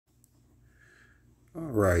All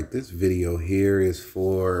right, this video here is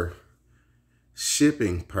for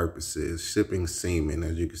shipping purposes, shipping semen.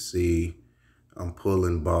 As you can see, I'm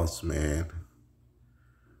pulling Bossman,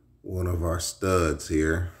 one of our studs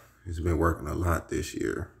here. He's been working a lot this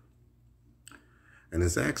year. And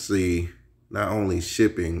it's actually not only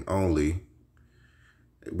shipping only,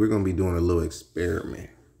 we're gonna be doing a little experiment.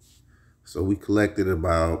 So we collected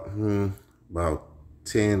about 10,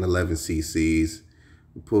 11 cc's.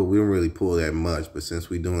 We don't really pull that much, but since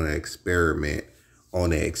we're doing an experiment on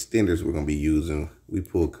the extenders we're gonna be using, we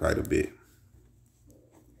pull quite a bit.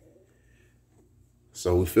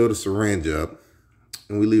 So we fill the syringe up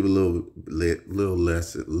and we leave a little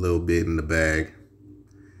bit in the bag.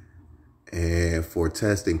 And for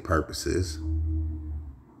testing purposes,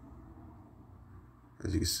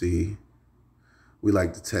 as you can see, we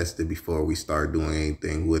like to test it before we start doing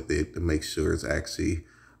anything with it to make sure it's actually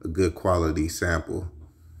a good quality sample.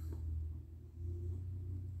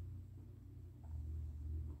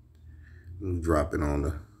 We drop it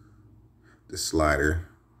on the slider.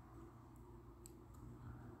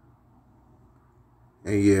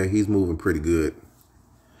 And yeah, he's moving pretty good.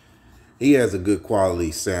 He has a good quality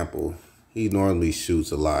sample. He normally shoots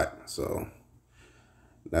a lot, so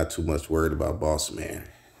not too much worried about Bossman.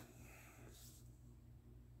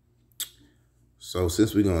 So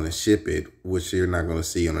since we're going to ship it, which you're not going to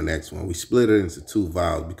see on the next one, we split it into two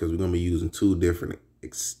vials because we're going to be using two different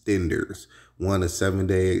extenders. One a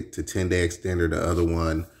 7-day to 10-day extender, the other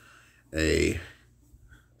one a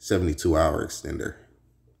 72-hour extender.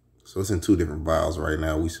 So it's in two different vials right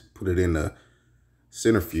now. We put it in the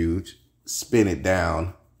centrifuge, spin it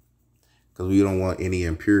down, because we don't want any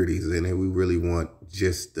impurities in it. We really want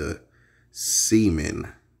just the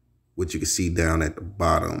semen, which you can see down at the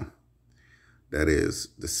bottom. That is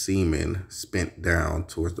the semen spent down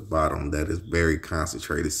towards the bottom. That is very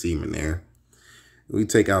concentrated semen there. We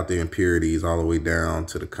take out the impurities all the way down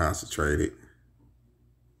to the concentrated,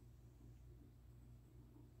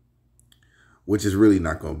 which is really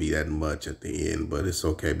not going to be that much at the end, but it's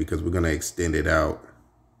okay because we're going to extend it out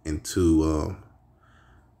into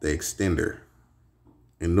the extender.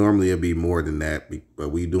 And normally it'd be more than that,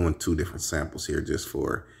 but we're doing two different samples here just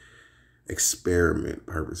for experiment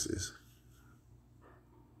purposes.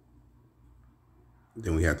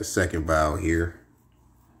 Then we have the second vial here.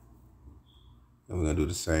 And we're going to do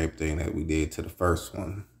the same thing that we did to the first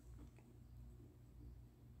one.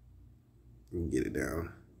 And get it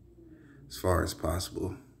down as far as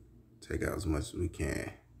possible. Take out as much as we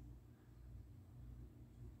can.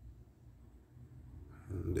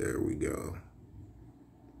 And there we go.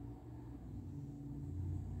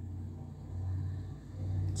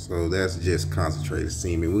 So that's just concentrated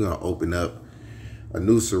semen. We're going to open up a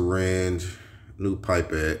new syringe, new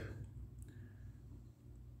pipette.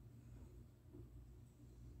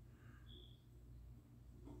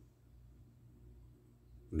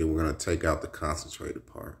 Then we're going to take out the concentrated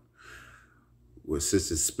part. Well,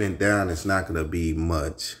 since it's spent down, it's not going to be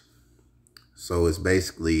much. So it's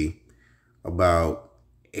basically about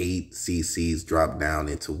 8 cc's dropped down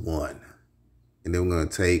into 1. And then we're going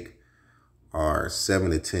to take our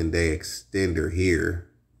 7 to 10-day extender here,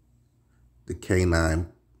 the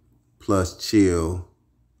Caniplus Chill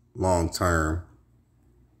long term.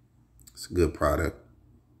 It's a good product.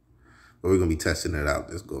 But we're going to be testing it out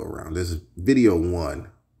this go around. This is video 1.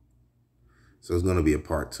 So it's going to be a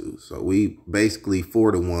part 2. So we basically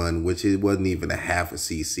 4 to 1, which it wasn't even a half a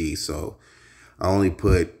cc. So I only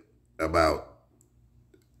put about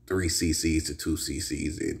 3 cc's to 2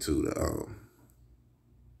 cc's into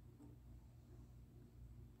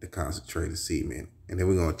the concentrated semen. And then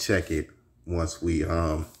we're going to check it once we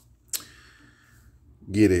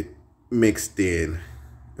get it mixed in.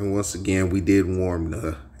 And once again, we did warm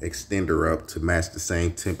the extender up to match the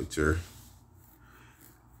same temperature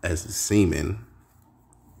as the semen.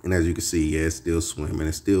 And as you can see, yeah, it's still swimming.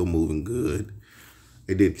 It's still moving good.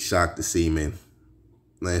 It did shock the semen.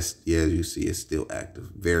 Yeah, as you see, it's still active,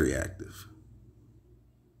 very active.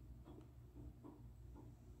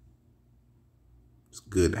 It's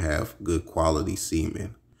good to have good quality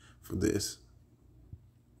semen for this.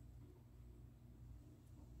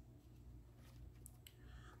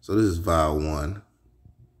 So this is vial 1,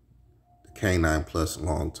 the Caniplus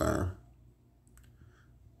long term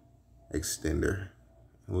extender.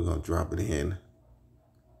 And we're going to drop it in.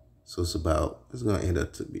 So it's going to end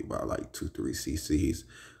up to be about like 2-3 cc's,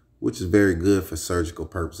 which is very good for surgical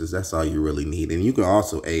purposes. That's all you really need. And you can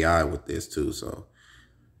also AI with this too, so,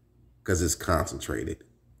 because it's concentrated.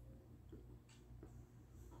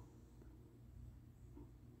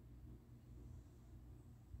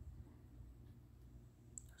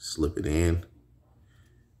 Slip it in.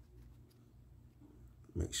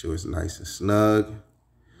 Make sure it's nice and snug.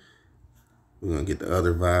 We're gonna get the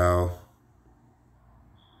other valve.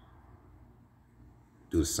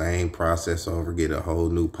 Do the same process over, get a whole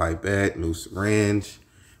new pipette, new syringe.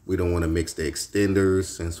 We don't want to mix the extenders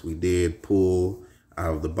since we did pull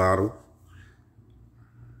out of the bottle.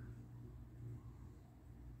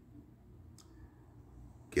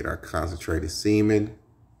 Get our concentrated semen.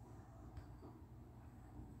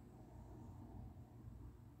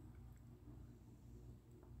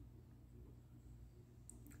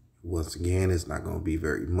 Once again, it's not going to be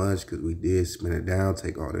very much because we did spin it down,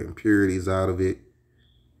 take all the impurities out of it.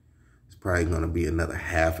 It's probably going to be another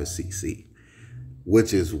half a cc,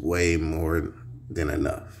 which is way more than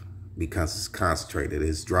enough because it's concentrated.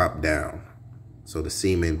 It's dropped down. So the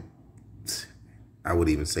semen, I would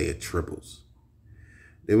even say it triples.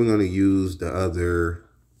 Then we're going to use the other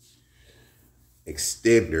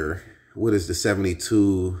extender. What is the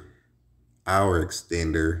 72-hour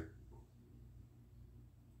extender?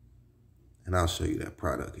 And I'll show you that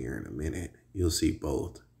product here in a minute. You'll see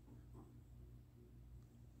both.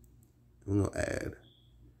 I'm going to add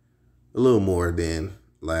a little more than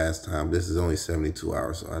last time. This is only 72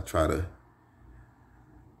 hours, so I try to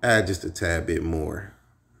add just a tad bit more.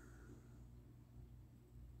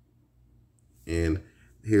 And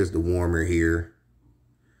here's the warmer here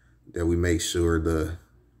that we make sure the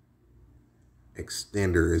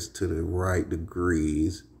extender is to the right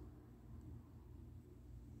degrees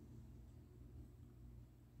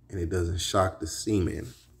and it doesn't shock the semen.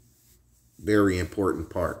 Very important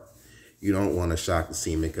part. You don't want to shock the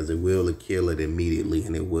semen because it will kill it immediately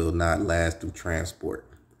and it will not last through transport.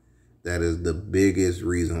 That is the biggest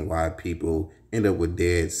reason why people end up with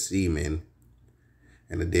dead semen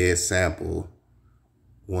and a dead sample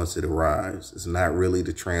once it arrives. It's not really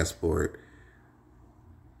the transport.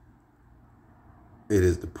 It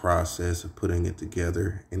is the process of putting it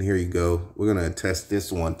together. And here you go. We're going to test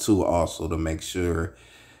this one too also to make sure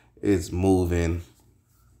it's moving.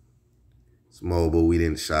 It's mobile. We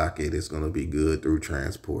didn't shock it. It's going to be good through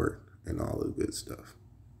transport and all the good stuff.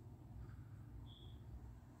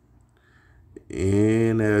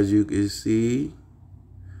 And as you can see,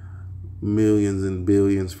 millions and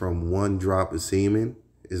billions from one drop of semen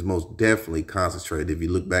is most definitely concentrated. If you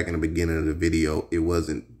look back in the beginning of the video, it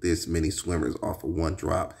wasn't this many swimmers off of one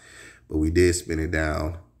drop, but we did spin it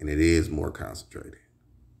down and it is more concentrated.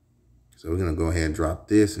 So we're going to go ahead and drop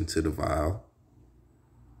this into the vial.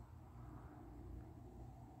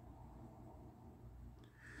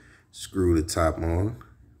 Screw the top on,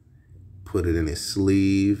 put it in its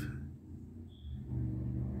sleeve.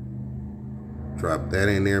 Drop that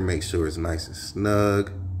in there, make sure it's nice and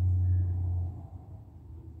snug.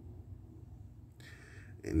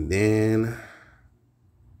 And then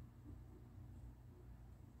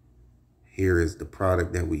here is the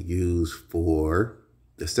product that we use for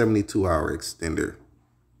the 72-hour extender.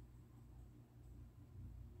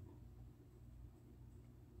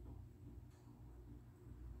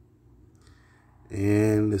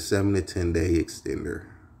 And the 7 to 10 day extender.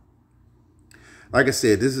 Like I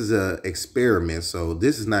said, this is an experiment, so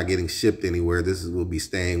this is not getting shipped anywhere. This will be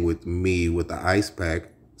staying with me with the ice pack,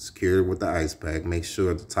 secured with the ice pack. Make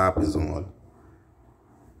sure the top is on.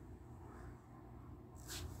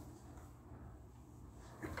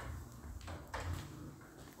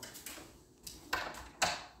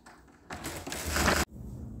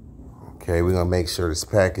 Okay, we're gonna make sure this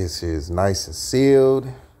package is nice and sealed.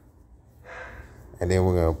 And then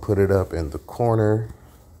we're gonna put it up in the corner.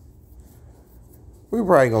 We're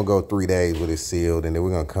probably gonna go 3 days with it sealed and then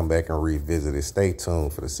we're gonna come back and revisit it. Stay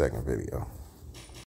tuned for the second video.